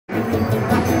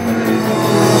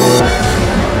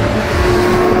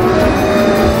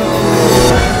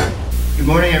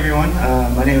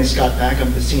is Scott Pak.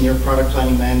 I'm the Senior Product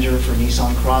Planning Manager for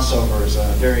Nissan Crossovers.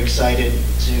 Very excited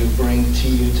to bring to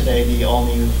you today the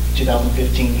all-new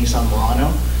 2015 Nissan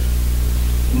Murano.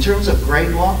 In terms of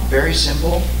grade walk, very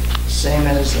simple. Same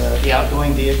as the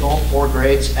outgoing vehicle, 4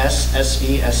 grades, S,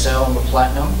 SV, SL, and the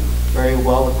Platinum. Very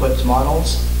well-equipped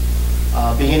models.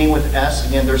 Beginning with S,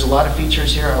 again, there's a lot of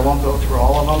features here. I won't go through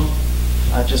all of them.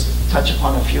 Just touch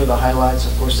upon a few of the highlights.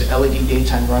 Of course, the LED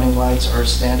daytime running lights are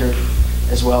standard,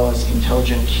 as well as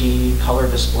intelligent key color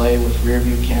display with rear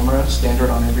view camera, standard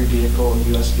on every vehicle,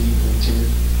 USB, Bluetooth.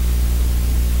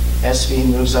 SV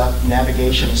moves up,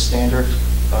 navigation is standard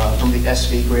from the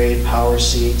SV grade, power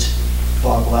seat,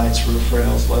 fog lights, roof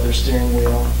rails, leather steering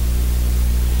wheel.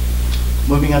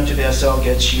 Moving up to the SL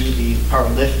gets you the power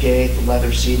lift gate, the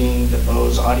leather seating, the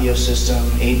Bose audio system,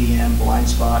 ABM, blind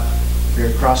spot,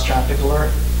 rear cross traffic alert.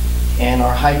 And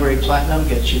our high-grade Platinum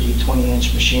gets you the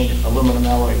 20-inch machined aluminum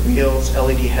alloy wheels,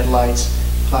 LED headlights,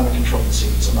 climate-controlled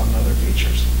seats, among other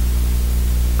features.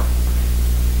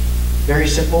 Very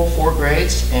simple, 4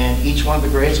 grades, and each one of the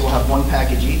grades will have one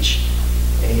package each.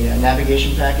 A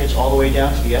navigation package all the way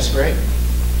down to the S grade,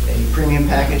 a premium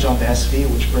package on the SV,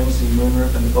 which brings the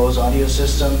moonroof and the Bose audio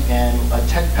system, and a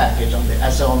tech package on the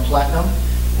SL and Platinum,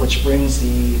 which brings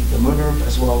the moonroof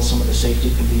as well as some of the safety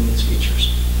convenience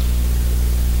features.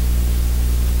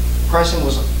 Pricing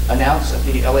was announced at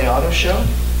the LA Auto Show,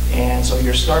 and so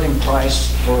your starting price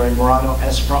for a Murano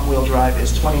S front-wheel drive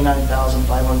is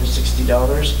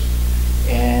 $29,560,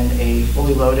 and a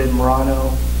fully loaded a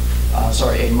Murano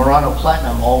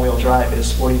Platinum all-wheel drive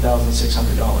is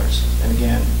 $40,600. And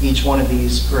again, each one of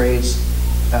these grades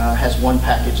has one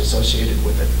package associated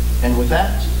with it. And with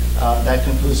that, that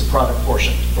concludes the product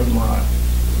portion for the Murano.